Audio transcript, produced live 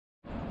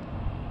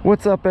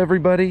What's up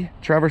everybody?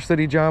 Traverse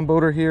City John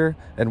Boater here,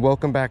 and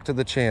welcome back to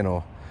the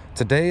channel.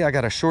 Today I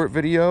got a short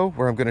video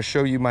where I'm going to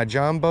show you my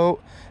John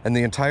boat and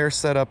the entire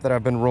setup that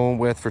I've been rolling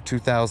with for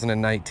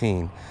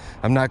 2019.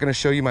 I'm not going to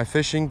show you my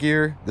fishing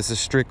gear. This is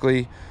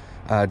strictly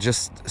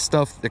just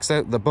stuff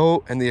except the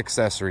boat and the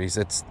accessories.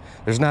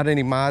 There's not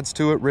any mods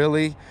to it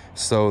really,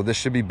 so this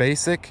should be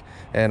basic,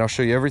 and I'll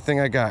show you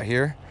everything I got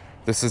here.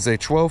 This is a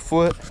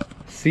 12-foot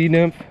Sea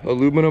Nymph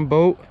aluminum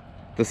boat.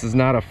 This is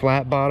not a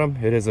flat bottom,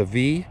 it is a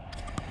V.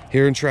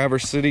 Here in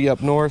Traverse City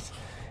up north,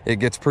 it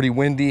gets pretty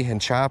windy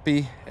and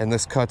choppy, and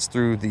this cuts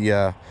through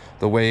the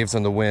waves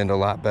and the wind a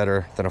lot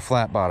better than a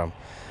flat bottom.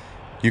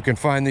 You can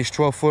find these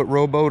 12-foot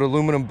rowboat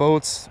aluminum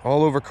boats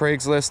all over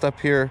Craigslist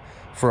up here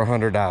for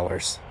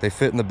 $100. They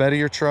fit in the bed of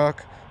your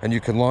truck, and you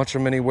can launch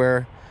them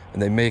anywhere,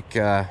 and they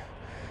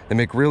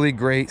make really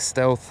great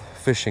stealth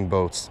fishing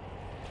boats.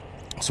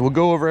 So we'll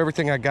go over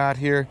everything I got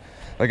here.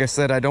 Like I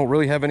said, I don't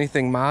really have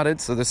anything modded,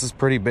 so this is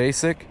pretty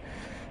basic.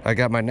 I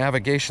got my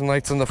navigation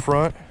lights in the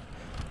front.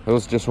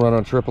 Those just run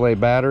on AAA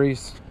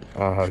batteries.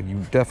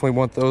 You definitely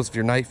want those if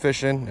you're night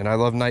fishing, and I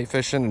love night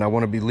fishing and I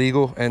want to be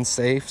legal and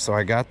safe, so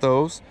I got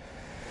those.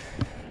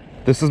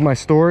 This is my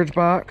storage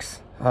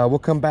box. We'll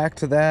come back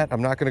to that.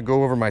 I'm not going to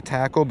go over my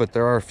tackle, but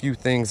there are a few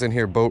things in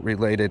here boat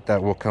related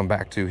that we'll come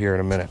back to here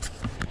in a minute.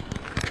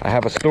 I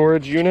have a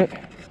storage unit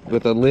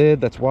with a lid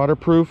that's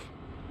waterproof.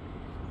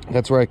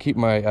 That's where I keep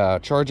my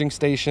charging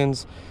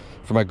stations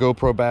for my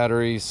GoPro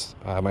batteries,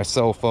 my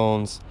cell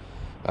phones,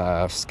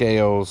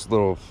 scales,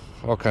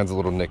 all kinds of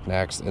little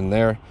knickknacks in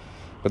there.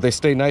 But they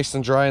stay nice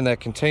and dry in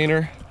that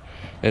container.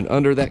 And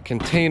under that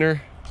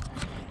container,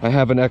 I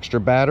have an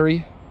extra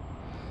battery.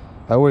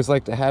 I always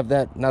like to have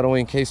that, not only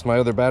in case my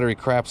other battery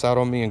craps out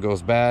on me and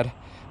goes bad,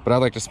 but I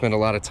like to spend a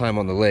lot of time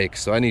on the lake,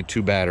 so I need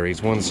two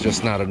batteries. One's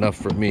just not enough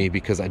for me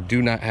because I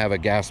do not have a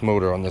gas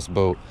motor on this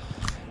boat.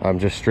 I'm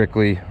just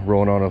strictly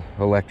rolling on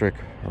electric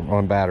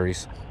on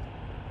batteries.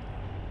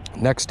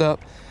 Next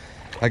up,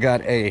 I got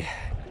a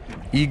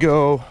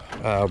Ego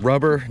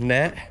rubber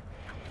net.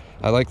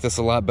 I like this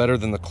a lot better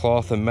than the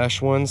cloth and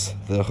mesh ones.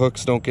 The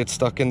hooks don't get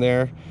stuck in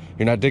there.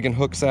 You're not digging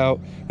hooks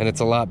out, and it's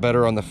a lot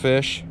better on the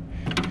fish.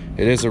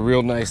 It is a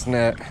real nice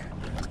net.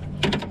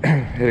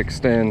 It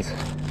extends,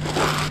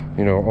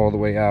 you know, all the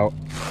way out,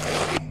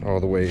 all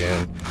the way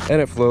in,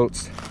 and it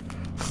floats.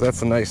 So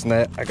that's a nice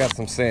net. I got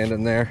some sand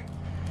in there.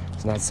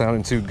 It's not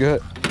sounding too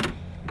good.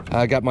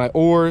 I got my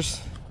oars.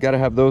 Got to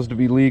have those to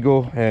be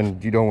legal,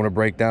 and you don't want to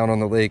break down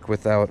on the lake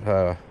without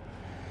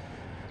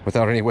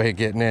any way of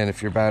getting in.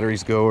 If your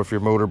batteries go or if your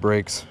motor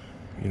breaks,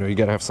 you know, you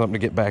got to have something to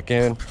get back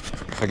in.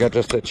 I got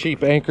just a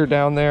cheap anchor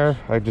down there.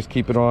 I just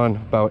keep it on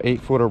about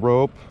 8 foot of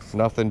rope,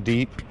 nothing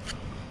deep.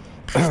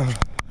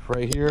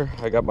 Right here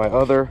I got my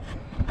other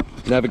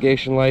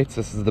navigation lights.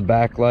 This is the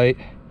back light,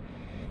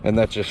 and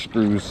that just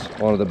screws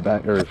onto the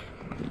back, or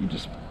you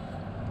just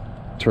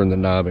turn the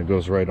knob and it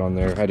goes right on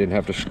there. I didn't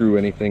have to screw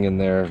anything in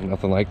there,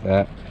 nothing like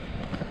that.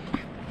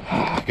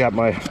 Got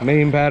my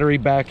main battery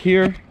back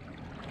here,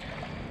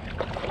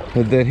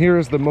 and then here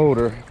is the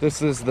motor.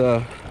 This is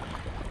the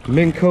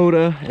Minn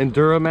Kota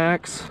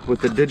Enduramax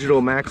with the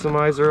digital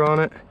maximizer on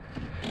it.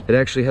 It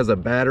actually has a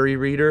battery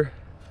reader.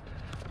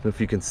 I don't know if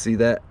you can see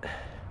that.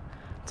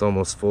 It's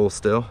almost full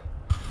still,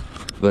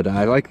 but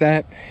I like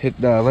that.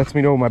 It lets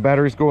me know when my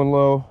battery's going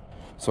low,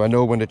 so I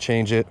know when to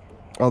change it.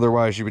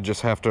 Otherwise you would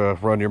just have to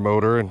run your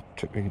motor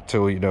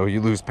until you know you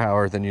lose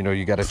power, then you know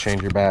you got to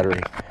change your battery.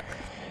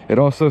 It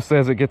also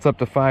says it gets up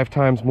to 5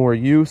 times more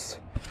use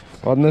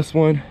on this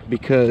one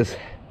because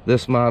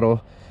this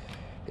model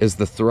is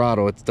the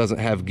throttle. It doesn't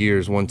have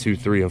gears 1, 2,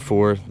 3, and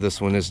 4.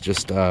 This one is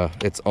just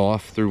it's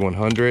off through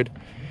 100,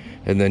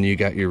 and then you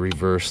got your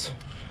reverse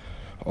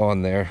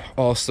on there.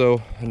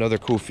 Also, another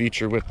cool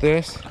feature with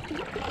this,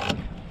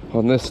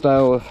 on this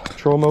style of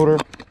troll motor,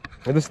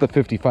 and this is the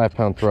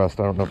 55-pound thrust.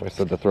 I don't know if I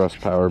said the thrust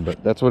power,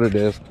 but that's what it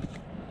is.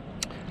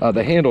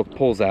 The handle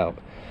pulls out,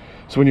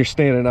 so when you're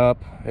standing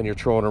up and you're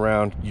trolling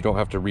around, you don't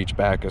have to reach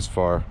back as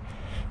far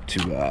to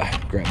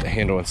grab the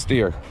handle and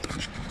steer.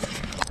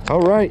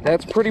 All right,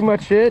 that's pretty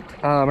much it.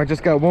 I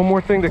just got one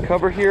more thing to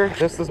cover here.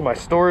 This is my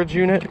storage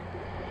unit.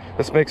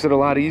 This makes it a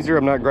lot easier.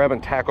 I'm not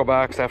grabbing tackle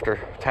box after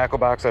tackle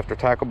box after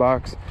tackle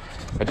box.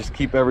 I just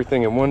keep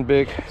everything in one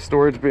big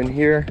storage bin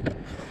here.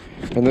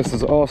 And this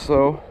is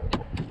also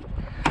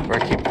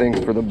where I keep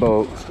things for the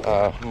boat.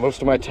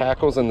 Most of my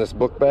tackle's in this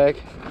book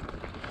bag.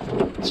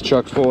 It's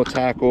chock full of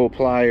tackle,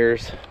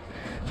 pliers,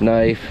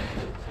 knife,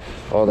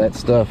 all that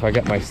stuff. I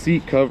got my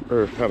seat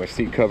cover, or not my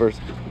seat covers,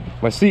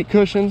 my seat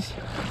cushions,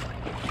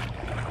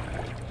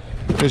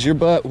 because your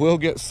butt will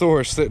get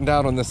sore sitting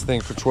down on this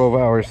thing for 12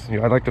 hours. You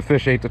know, I like to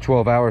fish 8 to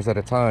 12 hours at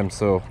a time,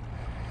 so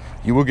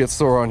you will get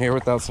sore on here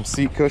without some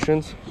seat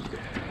cushions.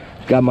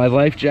 Got my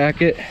life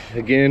jacket,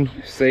 again,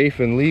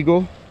 safe and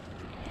legal.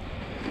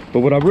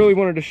 But what I really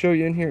wanted to show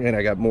you in here, and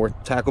I got more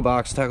tackle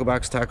box, got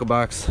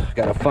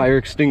a fire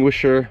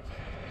extinguisher.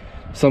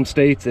 Some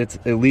states it's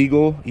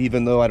illegal,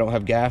 even though I don't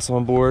have gas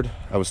on board.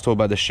 I was told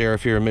by the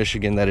sheriff here in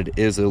Michigan that it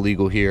is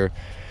illegal here.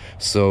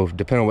 So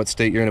depending on what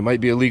state you're in, it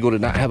might be illegal to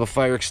not have a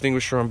fire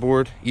extinguisher on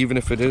board, even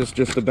if it is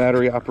just a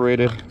battery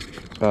operated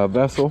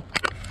vessel.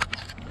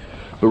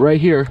 But right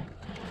here,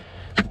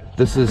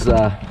 this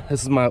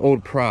is my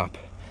old prop,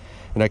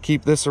 and I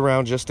keep this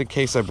around just in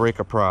case I break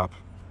a prop.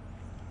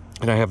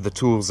 And I have the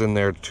tools in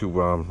there to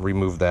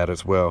remove that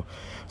as well.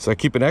 So I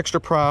keep an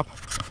extra prop,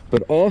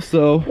 but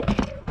also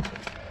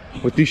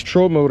with these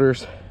troll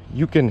motors,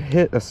 you can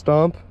hit a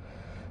stump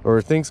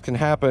or things can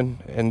happen,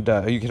 and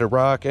you can hit a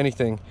rock,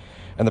 anything,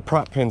 and the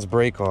prop pins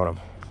break on them.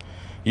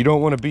 You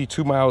don't want to be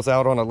 2 miles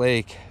out on a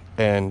lake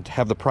and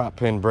have the prop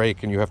pin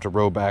break and you have to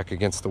row back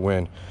against the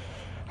wind.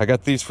 I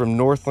got these from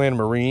Northland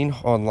Marine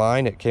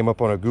online. It came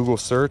up on a Google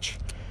search.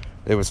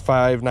 It was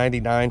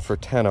 $5.99 for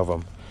 10 of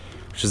them,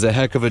 which is a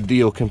heck of a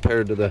deal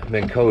compared to the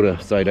Minn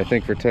Kota site. I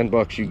think for 10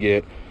 bucks you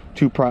get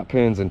 2 prop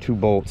pins and 2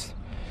 bolts.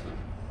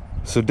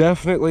 So I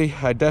definitely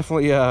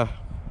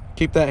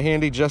keep that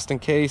handy just in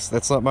case.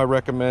 That's something I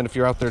recommend if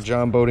you're out there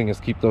john boating, is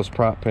keep those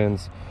prop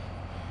pins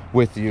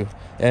with you.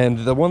 And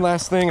the one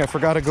last thing I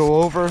forgot to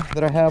go over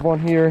that I have on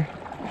here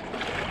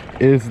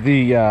is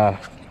the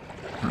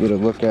get a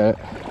look at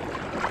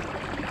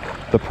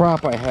the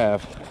prop I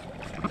have.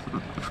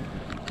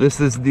 This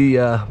is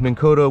the Minn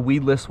Kota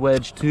weedless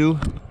wedge 2.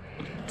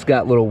 It's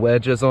got little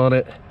wedges on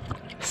it.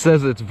 It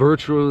says it's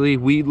virtually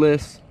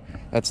weedless.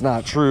 That's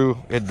not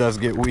true. It does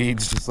get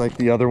weeds just like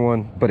the other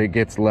one, but it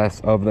gets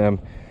less of them,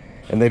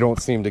 and they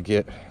don't seem to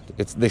get,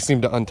 they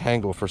seem to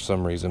untangle for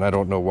some reason. I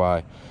don't know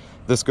why.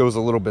 This goes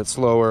a little bit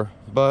slower,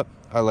 but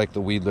I like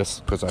the weedless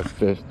because I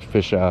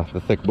fish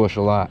the thick bush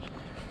a lot.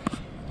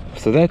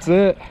 So that's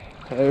it.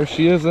 There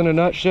she is in a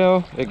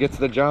nutshell. It gets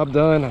the job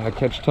done. I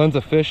catch tons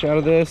of fish out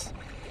of this.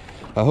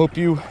 I hope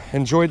you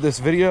enjoyed this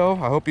video.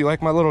 I hope you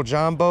like my little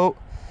john boat.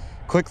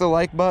 Click the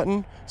like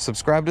button,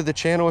 subscribe to the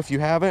channel if you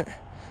haven't.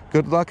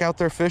 Good luck out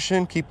there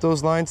fishing, keep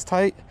those lines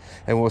tight,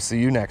 and we'll see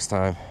you next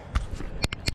time.